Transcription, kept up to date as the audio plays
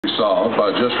solved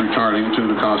by just returning to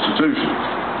the Constitution.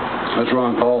 As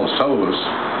Ron Paul has told us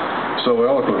so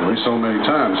eloquently so many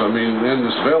times. I mean, in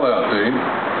this bailout thing,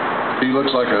 he looks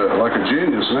like a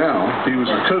genius now. He was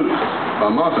a kook a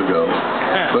month ago,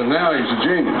 but now he's a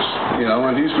genius, you know,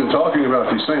 and he's been talking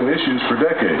about these same issues for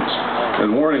decades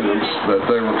and warning them that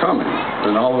they were coming,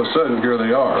 and all of a sudden here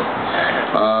they are.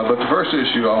 But the first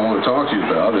issue I want to talk to you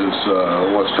about is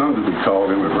what's come to be called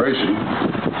immigration,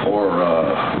 or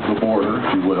the border,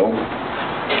 if you will.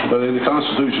 But in the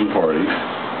Constitution Party,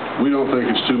 we don't think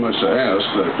it's too much to ask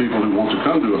that people who want to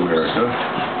come to America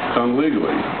come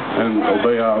legally and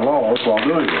obey our laws while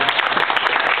doing it.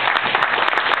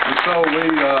 And so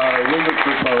we would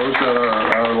propose that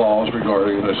our laws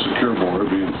regarding a secure border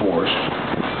be enforced,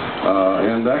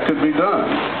 and that could be done.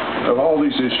 Of all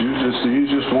these issues, it's the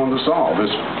easiest one to solve.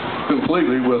 It's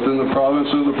completely within the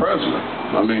province of the president.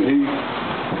 I mean,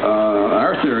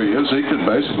 our theory is he could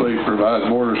basically provide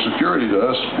border security to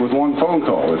us with one phone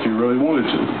call if he really wanted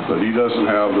to, but he doesn't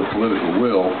have the political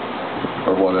will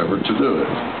or whatever to do it.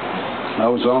 I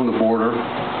was on the border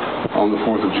on the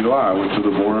 4th of July. I went to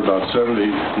the border about 70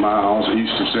 miles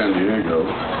east of San Diego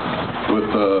with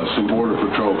some Border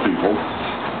Patrol people,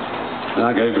 and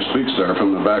I gave a speech there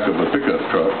from the back of a pickup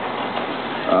truck.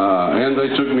 And they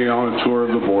took me on a tour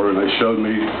of the border, and they showed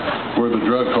me where the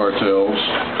drug cartels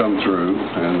come through,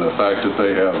 and the fact that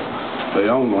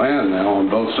they own land now on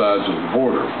both sides of the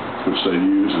border, which they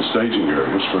use as staging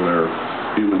areas for their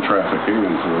human trafficking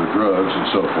and for their drugs and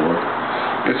so forth.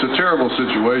 It's a terrible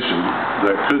situation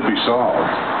that could be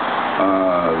solved.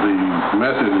 The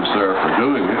method is there for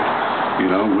doing it. You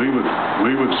know, we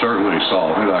would certainly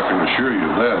solve it. I can assure you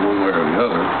of that, one way or the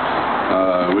other.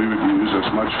 We would use as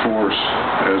much force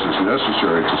as is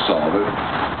necessary to solve it,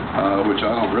 which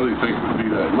I don't really think would be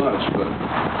that much, but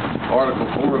Article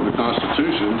 4 of the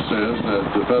Constitution says that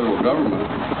the federal government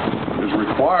is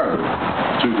required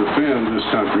to defend this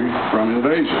country from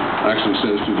invasion. Actually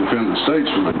says to defend the states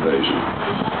from invasion.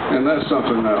 And that's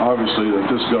something that obviously that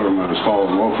this government has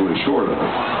fallen woefully short of.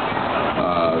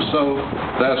 So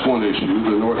that's one issue,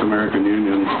 the North American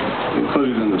Union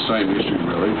included in the same issue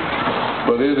really.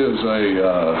 But it is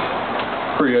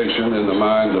a creation in the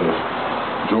mind of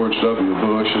George W.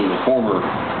 Bush and the former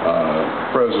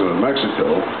president of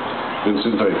Mexico,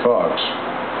 Vicente Fox,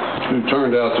 who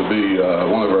turned out to be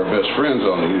one of our best friends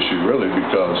on the issue really,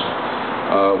 because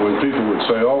when people would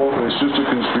say, oh, it's just a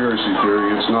conspiracy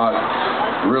theory, it's not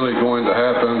really going to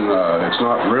happen, it's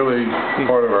not really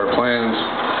part of our plans.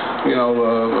 You know,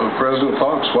 President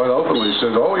Fox quite openly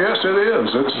said, oh, yes, it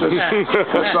is.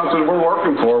 It's something we're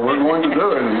working for. We're going to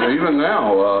do it. And even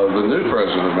now, the new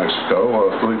president of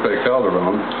Mexico, Felipe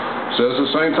Calderon, says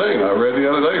the same thing. I read the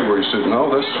other day where he said,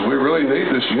 no, we really need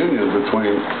this union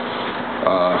between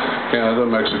Canada,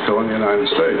 Mexico, and the United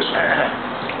States.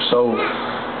 So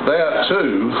that,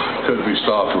 too, could be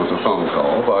stopped with a phone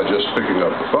call by just picking up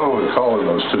the phone and calling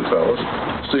those two fellows,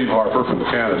 Steve Harper from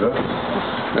Canada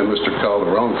and Mr.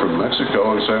 Calderon from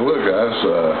Mexico, and saying, look, guys,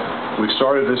 we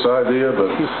started this idea,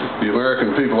 but the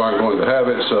American people aren't going to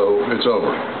have it, so it's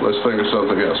over. Let's think of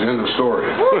something else. End of story.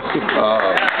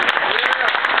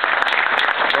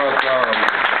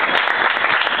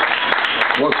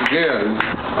 Once again,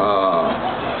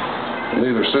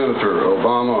 neither Senator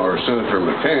Obama or Senator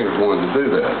McCain are going to do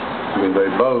that. I mean,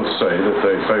 they both say that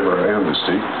they favor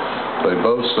amnesty. They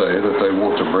both say that they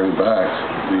want to bring back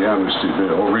the amnesty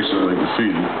bill recently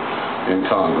defeated in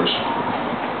Congress.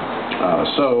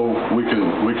 So we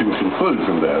can conclude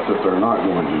from that they're not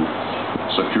going to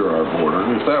secure our border.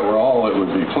 If that were all, it would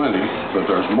be plenty, but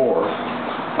there's more.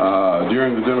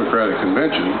 During the Democratic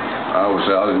Convention, I was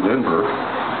out in Denver,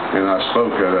 and I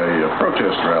spoke at a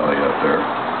protest rally out there.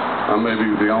 I may be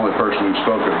the only person who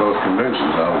spoke at both conventions,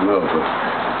 I don't know,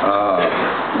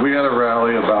 but we had a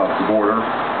rally about the border,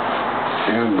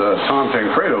 and Tom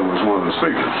Tancredo was one of the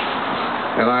speakers.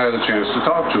 And I had a chance to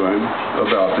talk to him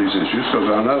about these issues, because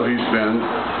I know he's been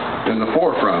in the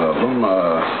forefront of them.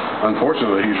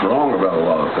 Unfortunately, he's wrong about a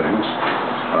lot of things.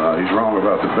 He's wrong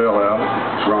about the bailout,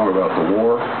 he's wrong about the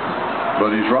war,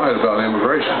 but he's right about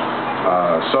immigration.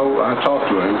 So I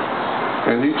talked to him,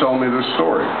 and he told me this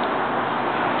story.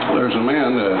 There's a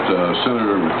man that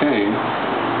Senator McCain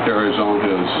carries on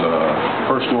his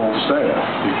personal staff.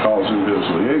 He calls him his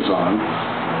liaison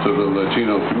to the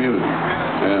Latino community.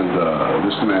 And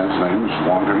this man's name is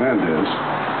Juan Hernandez,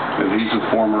 and he's a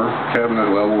former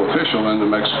cabinet-level official in the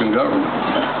Mexican government.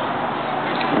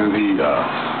 And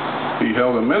he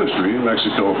held a ministry in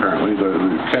Mexico, apparently. The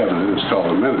cabinet is called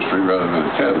a ministry rather than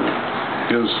a cabinet.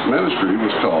 His ministry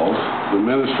was called the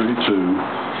Ministry to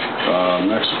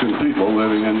Mexican People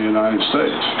Living in the United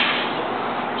States.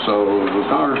 So the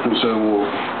congressman said, well,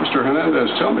 Mr.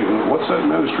 Hernandez, tell me, what's that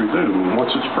ministry do and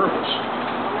what's its purpose?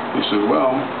 He said,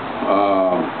 well,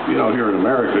 you know, here in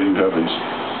America you have these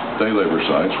day labor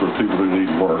sites where people who need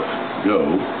work go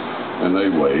and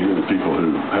they wait, and people who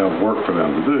have work for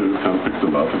them to do come pick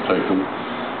them up and take them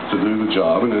to do the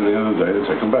job, and then at the end of the day they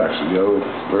take them back. So, you know,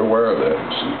 we're aware of that.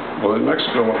 So, well, in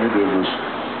Mexico what we did was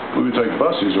we would take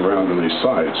buses around to these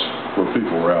sites where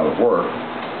people were out of work,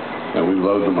 and we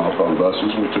load them up on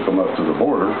buses, and we took them up to the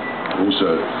border, and we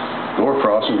said, go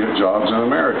across and get jobs in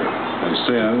America and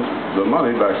send the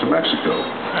money back to Mexico.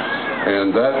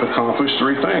 And that accomplished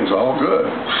three things, all good.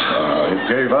 It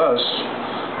gave us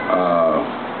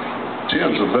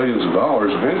tens of billions of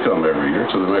dollars of income every year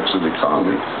to the Mexican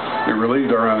economy. It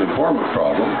relieved our unemployment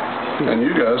problem, and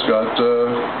you guys got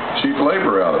cheap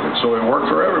labor out of it, so it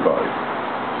worked for everybody.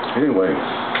 Anyway,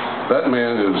 that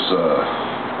man is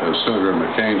Senator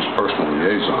McCain's personal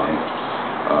liaison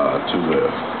to the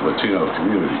Latino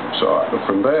community. So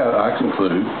from that, I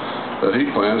conclude that he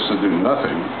plans to do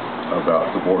nothing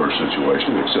about the border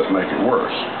situation except make it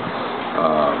worse.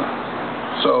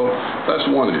 So that's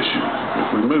one issue. If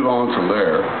we move on from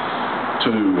there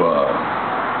to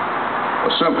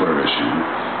a simpler issue,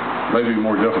 maybe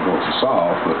more difficult to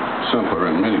solve, but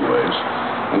simpler in many ways,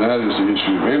 and that is the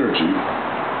issue of energy,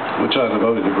 which I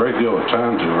devoted a great deal of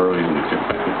time to early in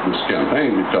this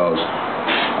campaign because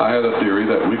I had a theory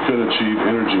that we could achieve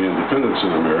energy independence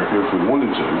in America if we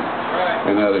wanted to,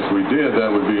 and that if we did, that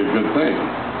would be a good thing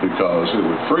because it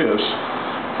would free us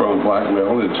from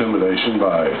blackmail and intimidation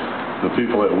by the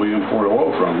people that we import oil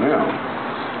from now.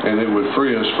 And it would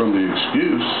free us from the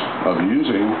excuse of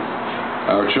using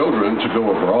our children to go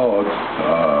abroad,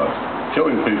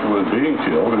 killing people and being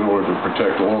killed in order to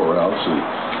protect oil routes and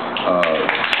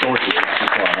sources of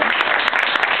supply.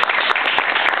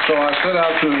 So I set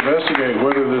out to investigate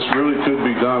whether this really could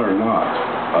be done or not.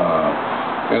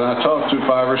 And I talked to 5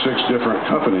 or 6 different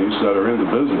companies that are in the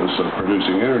business of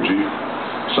producing energy.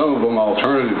 Some of them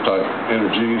alternative type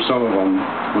energy, some of them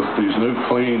with these new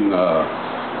clean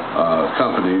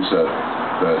companies that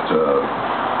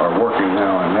are working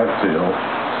now in that field.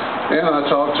 And I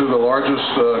talked to the largest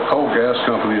coal gas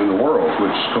company in the world,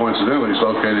 which coincidentally is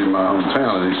located in my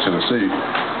hometown in East Tennessee,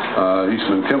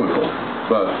 Eastman Chemical.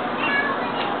 But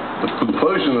the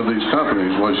conclusion of these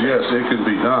companies was, yes, it can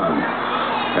be done.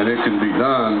 And it can be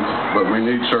done, but we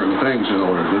need certain things in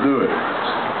order to do it.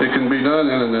 It can be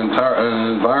done in an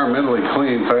environmentally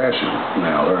clean fashion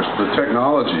now. The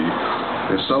technology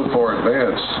is so far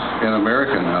advanced in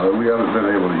America now that we haven't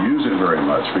been able to use it very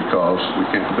much because we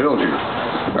can't build here.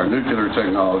 Our nuclear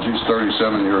technology is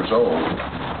 37 years old,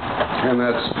 and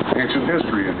that's ancient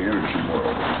history in the energy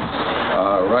world.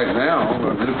 Right now,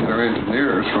 the nuclear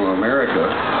engineers from America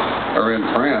are in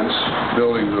France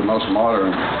building the most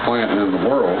modern plant in the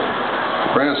world.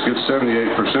 France gets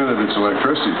 78% of its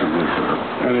electricity from nuclear,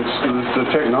 and the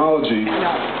technology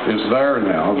is there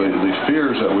now. The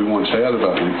fears that we once had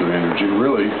about nuclear energy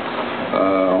really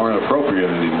aren't appropriate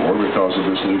anymore because of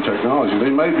this new technology.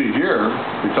 They may be here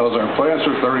because our plants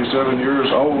are 37 years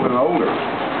old and older,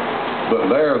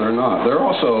 but they're not. They're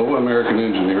also American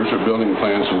engineers are building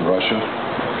plants in Russia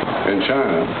and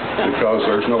China because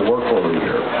there's no work for them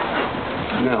here.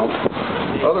 Now,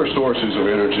 other sources of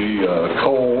energy,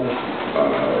 coal,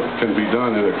 can be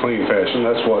done in a clean fashion.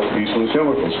 That's what Eastman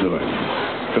Chemical's doing,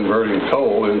 converting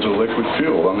coal into liquid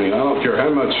fuel. I mean, I don't care how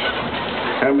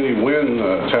many wind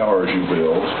towers you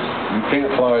build, you can't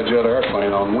fly a jet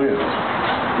airplane on wind.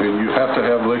 I mean, you have to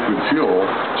have liquid fuel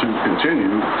to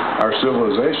continue our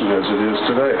civilization as it is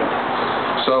today.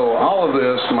 So all of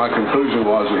this, my conclusion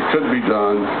was it could be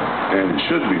done and it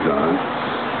should be done,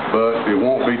 but it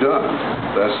won't be done.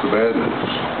 That's the bad news.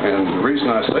 And the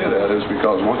reason I say that is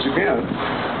because, once again,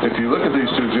 if you look at these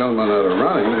 2 gentlemen that are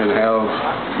running and have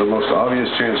the most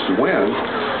obvious chance to win,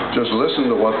 just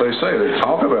listen to what they say. They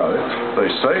talk about it. They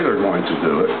say they're going to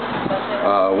do it.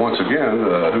 Once again,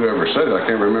 whoever said it, I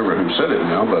can't remember who said it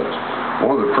now, but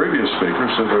one of the previous speakers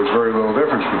said there's very little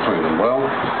difference between them. Well,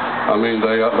 I mean,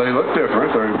 they look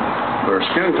different. Their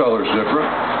skin color's different.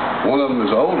 One of them is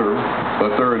older,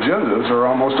 but their agendas are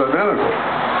almost identical.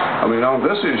 I mean, on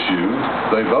this issue,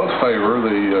 they both favor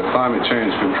the climate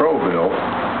change control bill,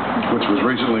 which was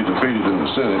recently defeated in the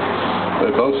Senate.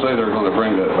 They both say they're going to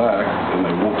bring that back, and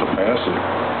they want to pass it.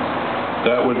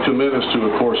 That would commit us to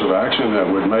a course of action that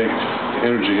would make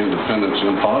energy independence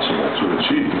impossible to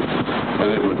achieve, and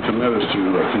it would commit us to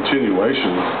a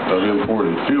continuation of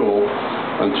imported fuel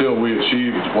until we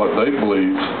achieved what they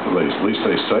believe, at least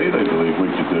they say they believe we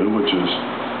could do, which is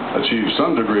achieve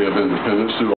some degree of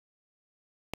independence through